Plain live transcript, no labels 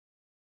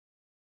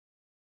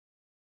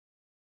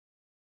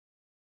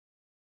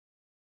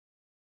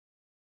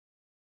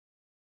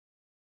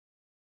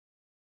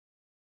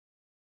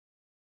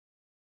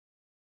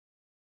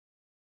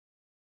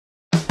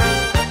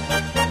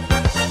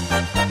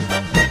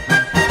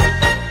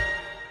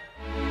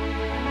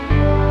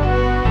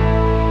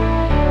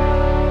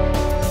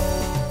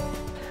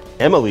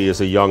Emily is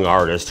a young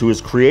artist who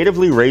is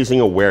creatively raising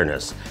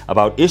awareness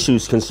about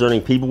issues concerning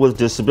people with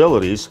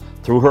disabilities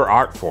through her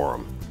art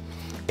form.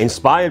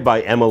 Inspired by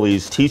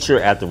Emily's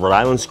teacher at the Rhode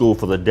Island School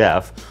for the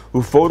Deaf,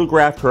 who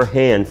photographed her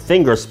hand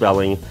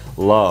fingerspelling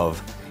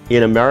love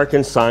in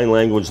American Sign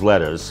Language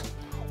letters,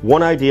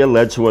 one idea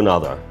led to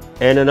another,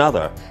 and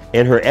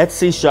her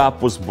Etsy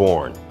shop was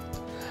born.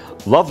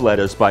 Love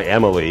Letters by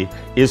Emily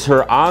is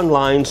her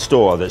online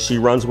store that she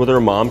runs with her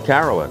mom,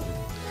 Carolyn.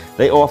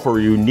 They offer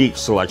a unique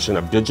selection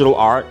of digital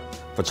art,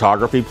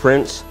 photography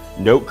prints,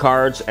 note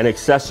cards, and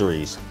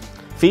accessories,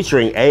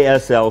 featuring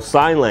ASL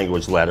sign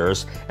language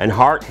letters and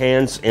heart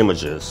hands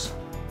images.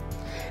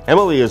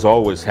 Emily is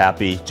always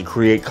happy to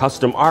create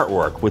custom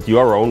artwork with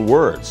your own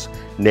words,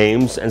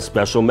 names, and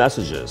special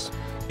messages.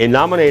 In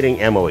nominating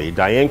Emily,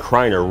 Diane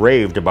Kreiner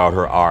raved about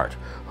her art,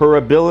 her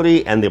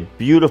ability, and the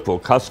beautiful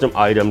custom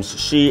items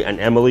she and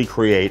Emily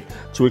create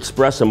to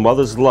express a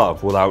mother's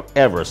love without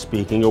ever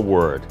speaking a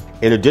word.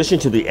 In addition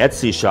to the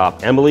Etsy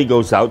shop, Emily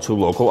goes out to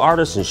local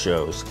artisan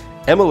shows.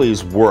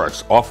 Emily's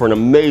works offer an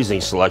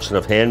amazing selection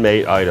of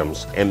handmade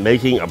items and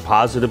making a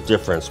positive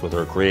difference with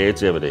her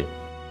creativity.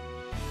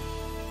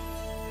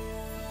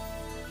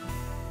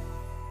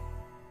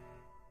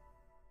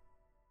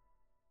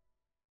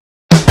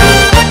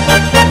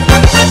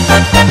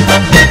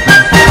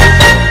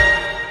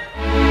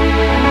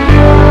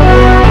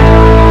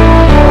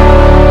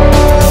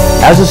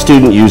 As a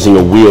student using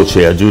a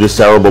wheelchair due to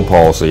cerebral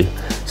palsy,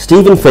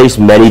 Stephen faced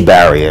many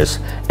barriers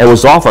and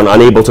was often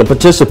unable to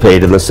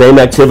participate in the same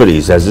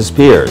activities as his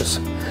peers.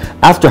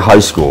 After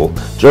high school,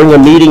 during a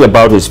meeting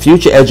about his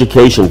future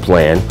education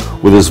plan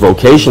with his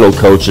vocational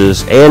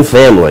coaches and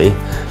family,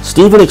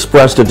 Stephen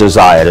expressed a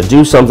desire to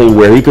do something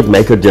where he could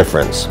make a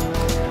difference.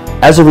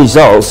 As a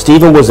result,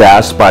 Stephen was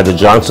asked by the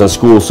Johnson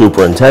School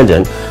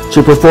Superintendent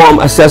to perform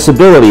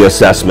accessibility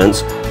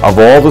assessments of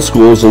all the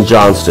schools in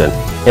Johnston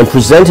and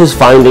present his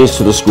findings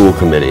to the school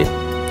committee.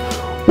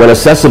 When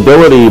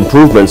accessibility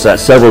improvements at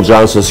several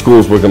Johnston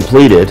schools were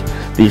completed,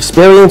 the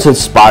experience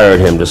inspired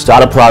him to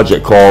start a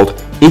project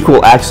called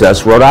Equal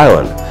Access Rhode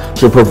Island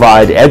to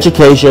provide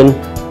education,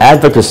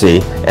 advocacy,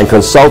 and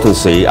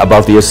consultancy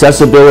about the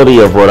accessibility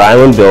of Rhode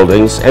Island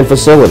buildings and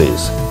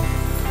facilities.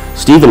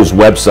 Stephen's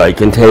website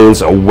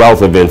contains a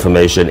wealth of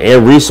information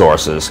and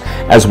resources,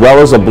 as well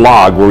as a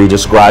blog where he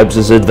describes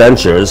his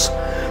adventures,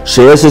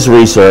 shares his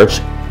research,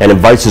 and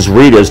invites his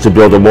readers to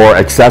build a more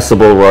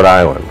accessible Rhode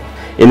Island.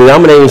 In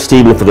nominating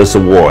Stephen for this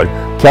award,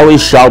 Kelly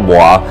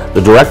Chalbois,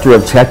 the Director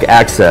of Tech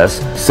Access,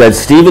 said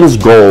Stephen's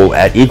goal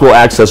at Equal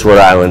Access Rhode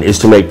Island is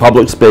to make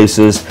public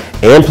spaces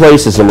and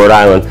places in Rhode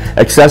Island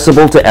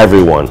accessible to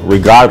everyone,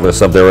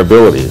 regardless of their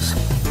abilities.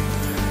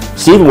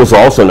 Stephen was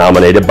also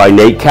nominated by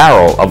Nate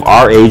Carroll of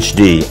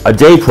RHD, a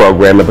day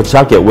program in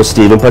Pawtucket where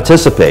Stephen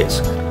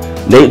participates.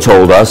 Nate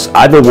told us,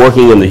 "I've been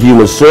working in the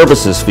human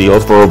services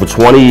field for over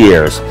 20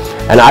 years,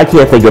 and I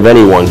can't think of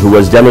anyone who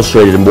has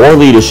demonstrated more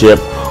leadership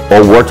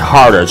or worked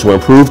harder to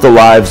improve the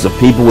lives of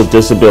people with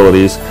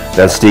disabilities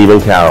than Stephen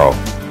Carroll.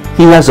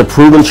 He has a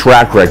proven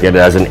track record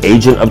as an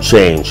agent of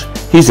change.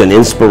 He's an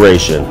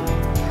inspiration."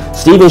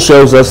 Stephen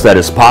shows us that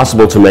it's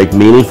possible to make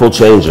meaningful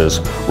changes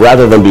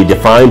rather than be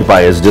defined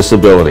by his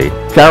disability.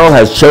 Carroll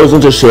has chosen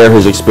to share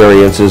his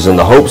experiences in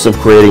the hopes of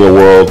creating a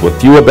world with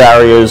fewer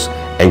barriers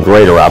and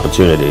greater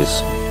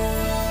opportunities.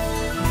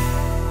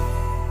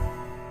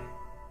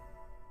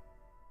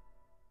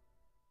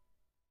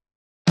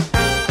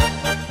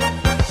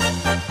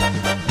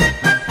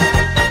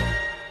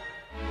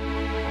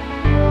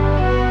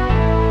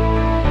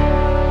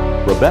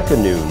 Rebecca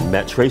Noon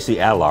met Tracy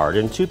Allard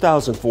in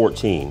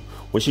 2014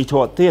 when she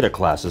taught theater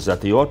classes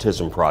at the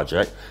Autism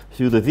Project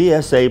through the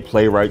VSA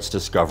Playwrights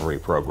Discovery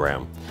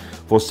Program.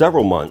 For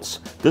several months,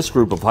 this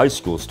group of high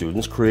school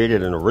students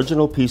created an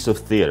original piece of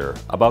theater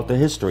about the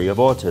history of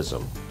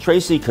autism.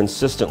 Tracy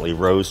consistently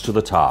rose to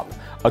the top,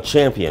 a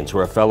champion to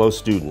her fellow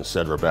students,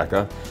 said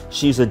Rebecca.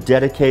 She's a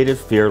dedicated,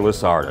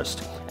 fearless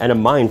artist and a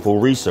mindful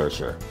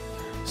researcher.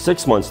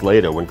 6 months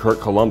later, when Kurt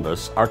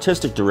Columbus,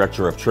 artistic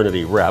director of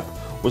Trinity Rep,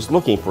 was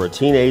looking for a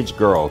teenage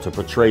girl to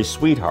portray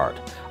Sweetheart,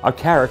 a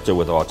character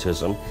with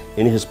autism,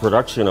 in his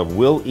production of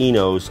Will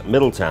Eno's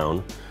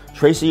Middletown,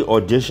 Tracy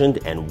auditioned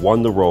and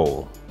won the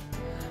role.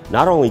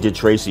 Not only did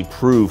Tracy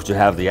prove to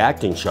have the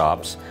acting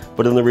chops,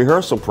 but in the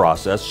rehearsal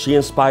process, she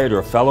inspired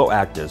her fellow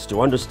actors to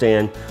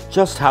understand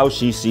just how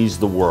she sees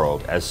the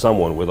world as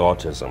someone with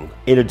autism.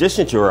 In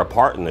addition to her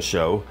part in the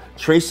show,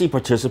 Tracy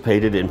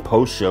participated in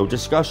post-show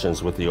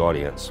discussions with the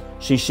audience.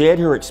 She shared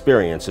her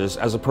experiences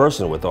as a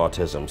person with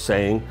autism,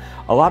 saying,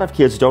 "A lot of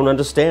kids don't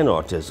understand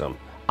autism.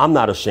 I'm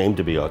not ashamed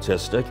to be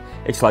autistic.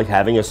 It's like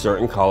having a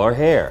certain color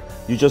hair.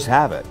 You just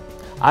have it.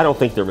 I don't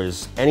think there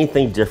is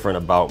anything different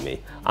about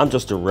me. I'm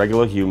just a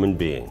regular human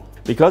being."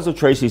 Because of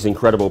Tracy's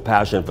incredible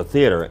passion for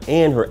theater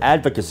and her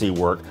advocacy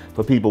work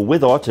for people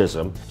with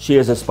autism, she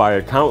has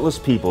inspired countless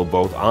people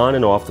both on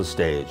and off the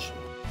stage.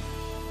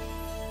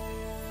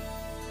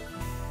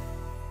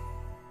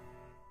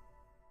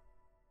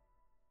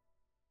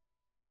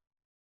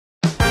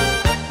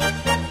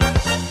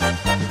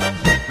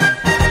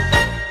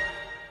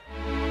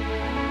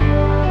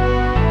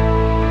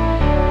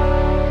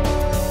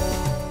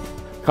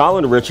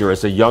 Colin Richer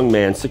is a young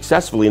man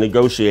successfully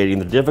negotiating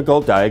the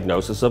difficult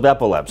diagnosis of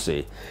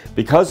epilepsy.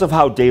 Because of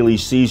how daily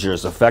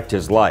seizures affect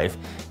his life,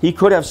 he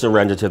could have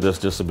surrendered to this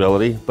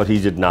disability, but he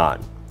did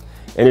not.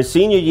 In his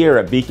senior year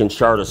at Beacon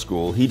Charter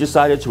School, he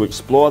decided to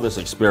explore this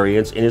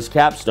experience in his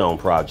capstone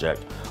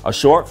project, a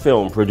short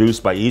film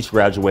produced by each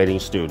graduating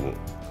student.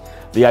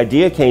 The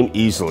idea came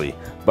easily,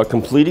 but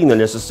completing the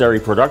necessary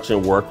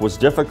production work was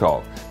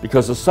difficult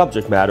because the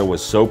subject matter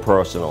was so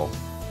personal.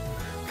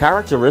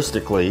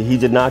 Characteristically, he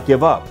did not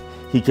give up.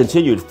 He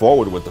continued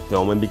forward with the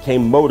film and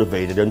became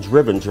motivated and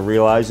driven to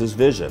realize his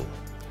vision.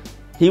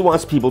 He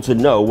wants people to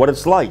know what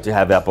it's like to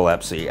have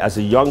epilepsy as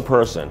a young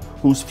person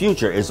whose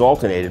future is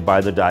alternated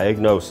by the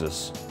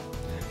diagnosis.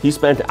 He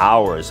spent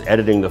hours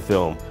editing the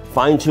film,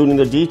 fine-tuning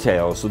the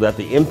details so that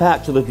the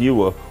impact to the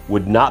viewer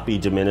would not be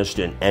diminished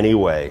in any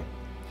way.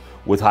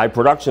 With high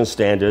production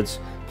standards,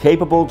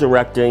 capable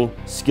directing,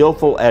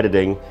 skillful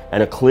editing,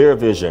 and a clear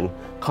vision,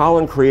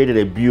 Colin created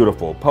a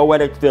beautiful,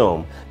 poetic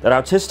film that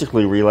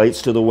artistically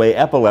relates to the way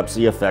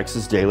epilepsy affects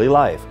his daily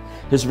life,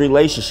 his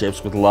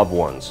relationships with loved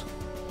ones.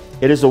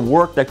 It is a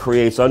work that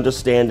creates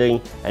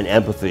understanding and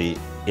empathy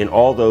in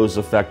all those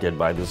affected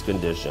by this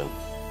condition.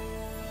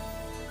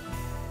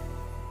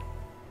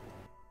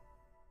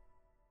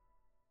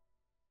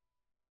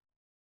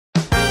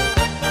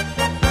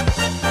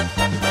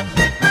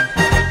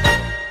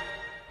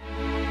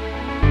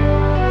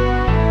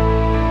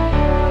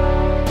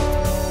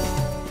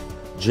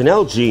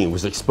 Janelle Jean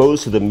was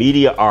exposed to the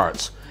media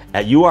arts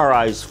at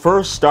URI's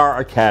First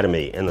Star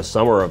Academy in the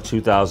summer of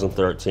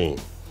 2013.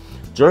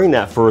 During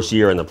that first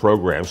year in the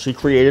program, she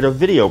created a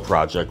video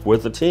project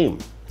with the team.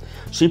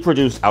 She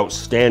produced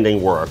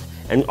outstanding work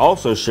and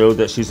also showed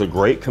that she's a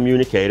great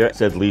communicator,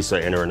 said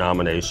Lisa in her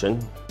nomination.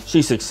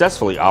 She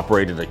successfully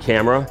operated a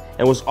camera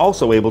and was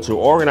also able to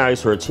organize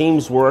her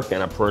team's work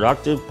in a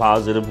productive,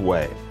 positive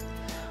way.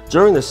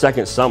 During the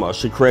second summer,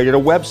 she created a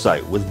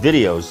website with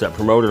videos that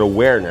promoted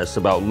awareness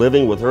about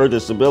living with her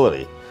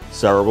disability,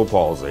 cerebral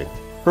palsy.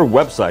 Her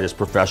website is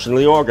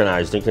professionally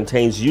organized and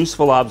contains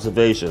useful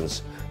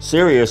observations,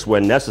 serious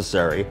when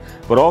necessary,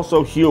 but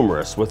also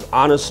humorous with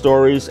honest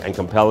stories and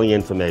compelling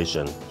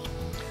information.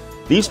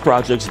 These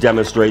projects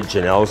demonstrate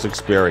Janelle's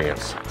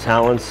experience,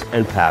 talents,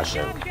 and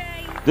passion.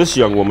 This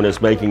young woman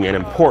is making an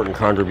important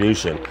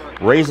contribution,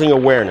 raising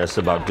awareness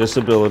about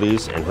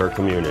disabilities in her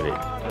community.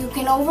 You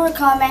can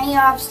overcome any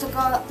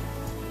obstacle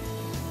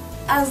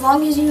as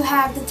long as you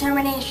have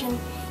determination.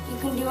 You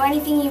can do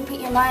anything you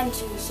put your mind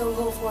to, so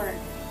go for it.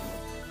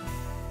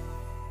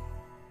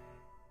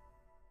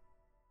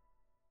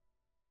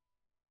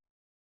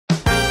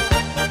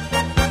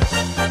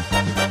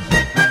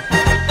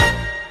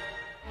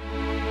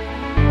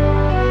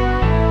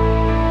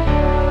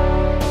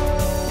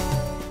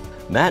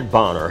 Matt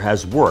Bonner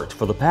has worked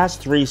for the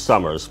past 3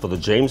 summers for the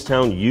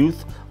Jamestown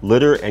Youth,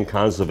 Litter, and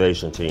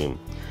Conservation Team.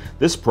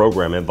 This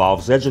program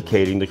involves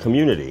educating the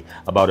community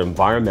about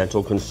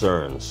environmental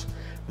concerns.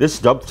 This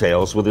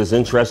dovetails with his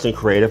interest in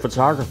creative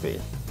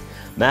photography.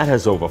 Matt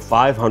has over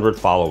 500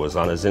 followers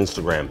on his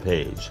Instagram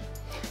page.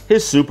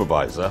 His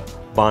supervisor,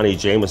 Bonnie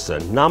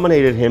Jameson,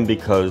 nominated him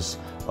because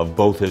of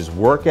both his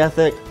work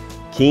ethic,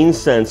 keen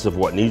sense of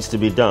what needs to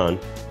be done,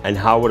 and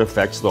how it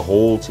affects the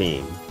whole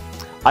team.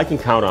 I can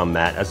count on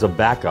Matt as a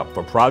backup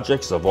for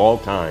projects of all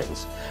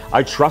kinds.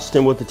 I trust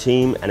him with the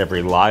team and have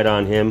relied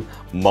on him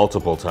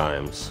multiple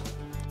times.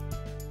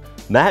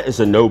 Matt is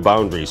a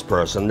no-boundaries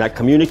person that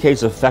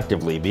communicates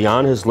effectively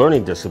beyond his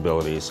learning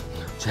disabilities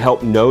to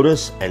help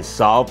notice and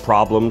solve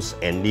problems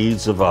and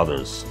needs of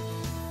others.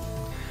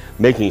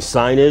 Making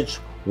signage,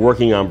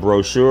 working on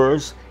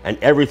brochures, and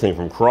everything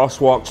from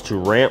crosswalks to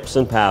ramps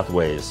and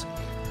pathways.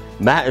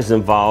 Matt is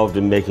involved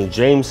in making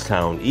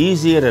Jamestown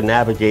easier to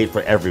navigate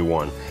for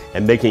everyone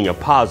and making a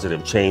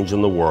positive change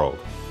in the world.